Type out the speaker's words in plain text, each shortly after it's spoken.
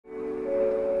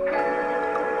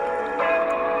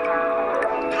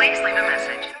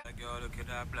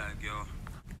got black, yo.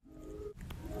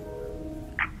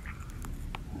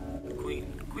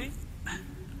 Queen.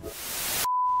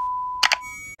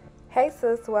 Hey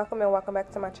sis, welcome and welcome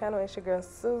back to my channel. It's your girl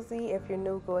Suzie. If you're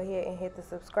new, go ahead and hit the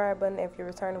subscribe button. If you're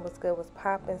returning, what's good, what's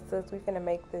poppin', sis? We finna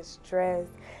make this dress.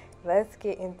 Let's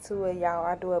get into it, y'all.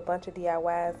 I do a bunch of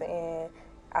DIYs and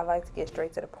I like to get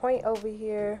straight to the point over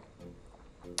here.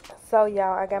 So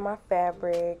y'all, I got my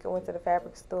fabric. I went to the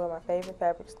fabric store, my favorite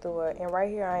fabric store, and right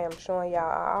here I am showing y'all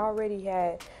I already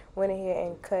went ahead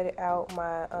and cut out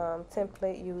my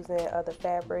template using other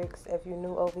fabrics. If you're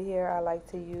new over here, I like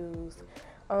to use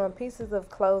pieces of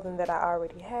clothing that I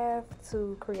already have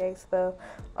to create stuff,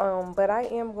 but I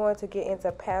am going to get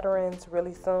into patterns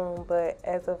really soon. But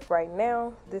as of right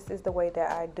now, this is the way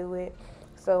that I do it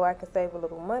so I can save a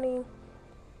little money.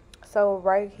 So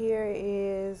right here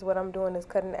is what I'm doing, is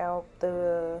cutting out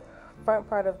the front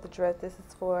part of the dress. This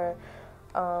is for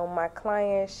my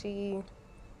client. She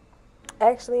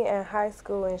actually in high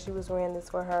school and she was wearing this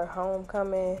for her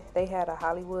homecoming. They had a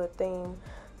Hollywood theme,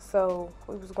 so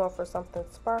we was going for something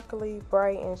sparkly,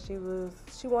 bright, and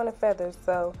she wanted feathers,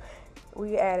 so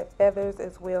we added feathers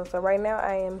as well. So right now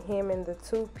I am hemming the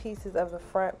two pieces of the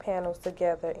front panels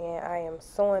together, and I am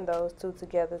sewing those two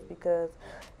together because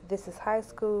this is high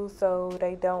school, so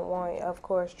they don't want, of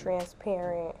course,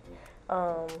 transparent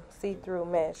see-through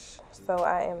mesh. So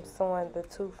I am sewing the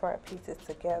two front pieces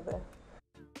together.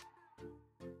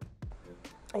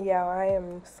 Yeah, I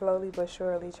am slowly but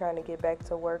surely trying to get back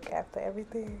to work after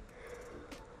everything,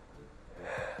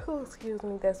 excuse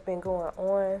me, that's been going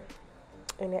on,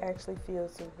 and it actually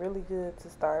feels really good to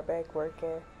start back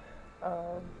working.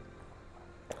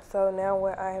 So now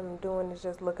what I am doing is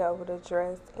just look over the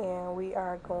dress, and we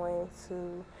are going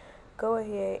to go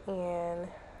ahead and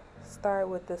start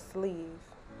with the sleeve.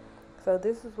 So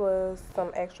this was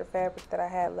some extra fabric that I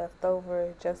had left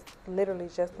over, literally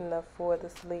just enough for the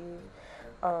sleeve.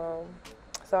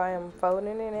 So I am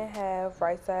folding it in half,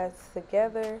 right sides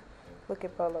together. Look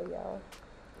at Polo, y'all,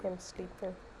 him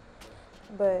sleeping.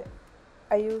 But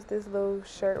I use this little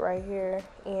shirt right here,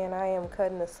 and I am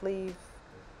cutting the sleeve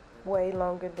way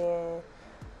longer than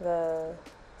the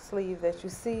sleeve that you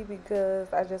see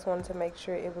because I just wanted to make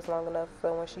sure it was long enough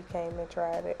so when she came and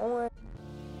tried it on.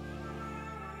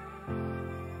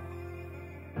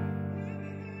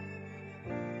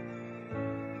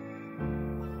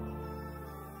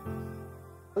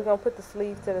 We're going to put the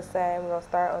sleeve to the side, and we're going to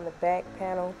start on the back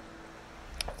panel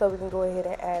so we can go ahead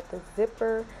and add the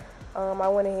zipper. I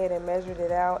went ahead and measured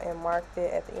it out and marked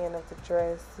it at the end of the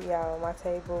dress. Y'all, my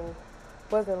table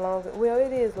wasn't long, well,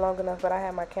 it is long enough, but I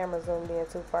had my camera zoomed in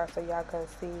too far so y'all couldn't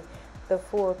see the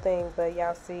full thing, but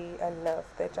y'all see enough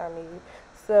that y'all need.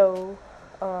 So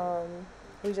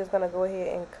we're just gonna go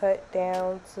ahead and cut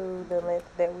down to the length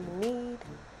that we need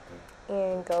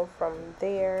and go from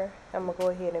there. I'm gonna go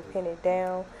ahead and pin it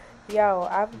down. Y'all,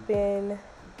 I've been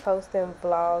posting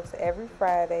vlogs every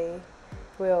Friday,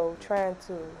 well, trying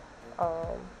to,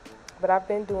 but I've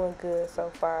been doing good so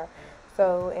far.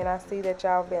 So, and I see that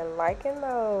y'all been liking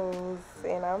those,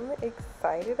 and I'm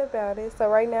excited about it. So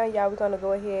right now, y'all, we're going to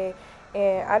go ahead,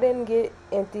 and I didn't get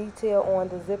in detail on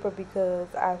the zipper because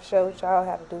I showed y'all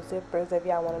how to do zippers. If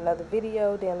y'all want another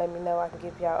video, then let me know. I can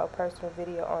give y'all a personal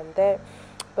video on that.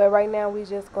 But right now, we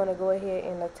just going to go ahead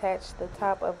and attach the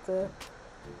top of the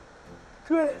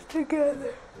dress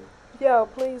together. Y'all,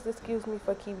 please excuse me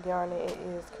for keep yarning. It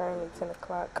is currently 10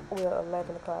 o'clock, well,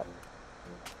 11 o'clock.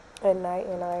 At night,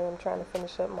 and I am trying to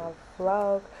finish up my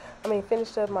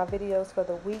finish up my videos for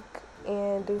the week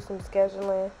and do some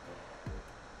scheduling.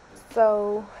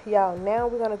 So y'all, now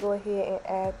we're going to go ahead and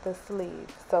add the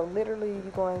sleeve. So literally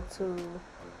you're going to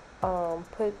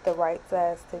put the right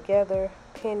sides together,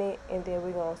 pin it, and then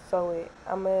we're going to sew it.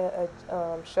 I'm going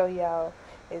to show y'all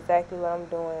exactly what I'm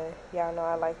doing. Y'all know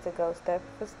I like to go step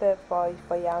for step for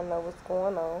y'all know what's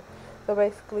going on. So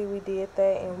basically we did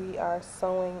that, and we are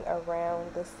sewing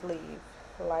around the sleeve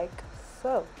like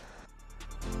so.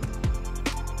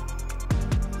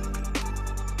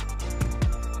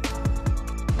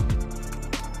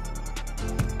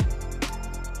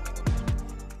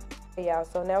 Okay, y'all,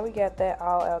 so now we got that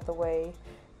all out the way.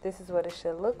 This is what it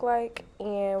should look like,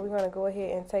 and we're going to go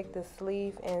ahead and take the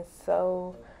sleeve and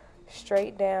sew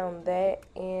straight down that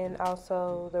and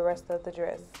also the rest of the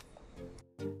dress.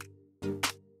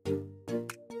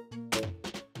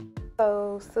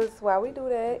 So sis, while we do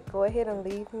that, go ahead and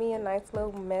leave me a nice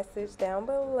little message down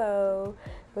below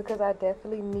because I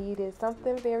definitely needed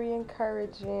something very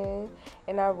encouraging,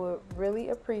 and I would really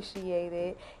appreciate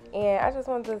it. And I just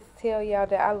wanted to tell y'all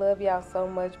that I love y'all so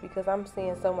much because I'm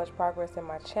seeing so much progress in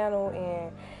my channel,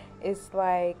 and It's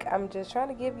like I'm just trying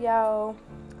to give y'all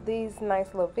these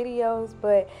nice little videos.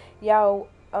 But y'all,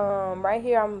 right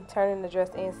here I'm turning the dress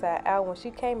inside out. When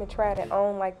she came and tried it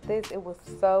on like this, it was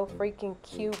so freaking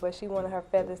cute, but she wanted her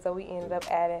feathers, so we ended up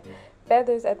adding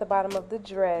feathers at the bottom of the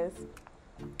dress,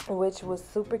 which was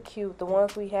super cute. The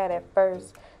ones we had at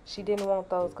first, she didn't want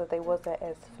those because they wasn't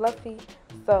as fluffy,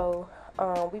 so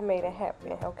we made it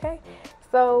happen. Okay,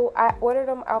 so I ordered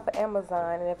them off of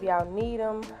Amazon, and if y'all need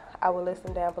them, I will list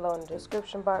them down below in the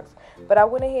description box. But I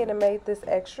went ahead and made this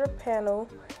extra panel,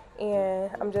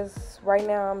 and right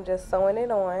now I'm just sewing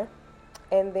it on,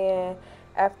 and then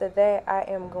after that I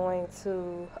am going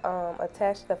to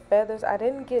attach the feathers. I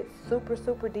didn't get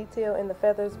super detailed in the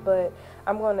feathers, but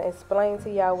I'm going to explain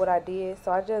to y'all what I did.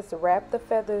 So I just wrapped the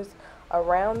feathers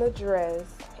around the dress,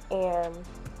 and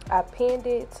I pinned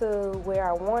it to where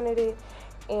I wanted it,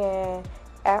 and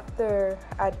after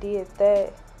I did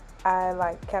that, I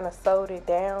like kind of sewed it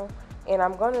down, and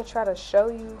I'm going to try to show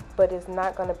you, but it's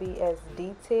not going to be as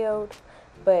detailed.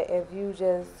 But if you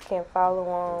just can follow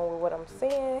on with what I'm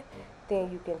saying,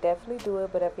 then you can definitely do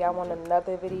it. But if y'all want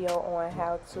another video on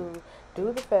how to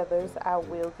do the feathers, I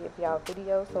will give y'all a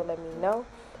video, so let me know.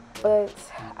 But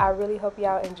I really hope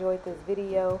y'all enjoyed this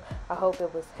video. I hope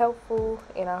it was helpful,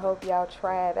 and I hope y'all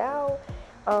try it out.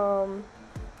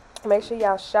 Make sure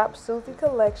y'all shop Suzie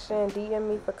collection. DM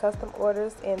me for custom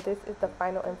orders, and this is the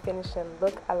final and finishing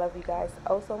look. I love you guys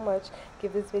so much.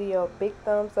 Give this video a big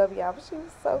thumbs up, y'all. She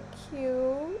was so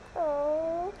cute.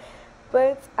 Aww.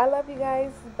 But I love you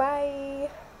guys. Bye.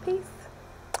 Peace.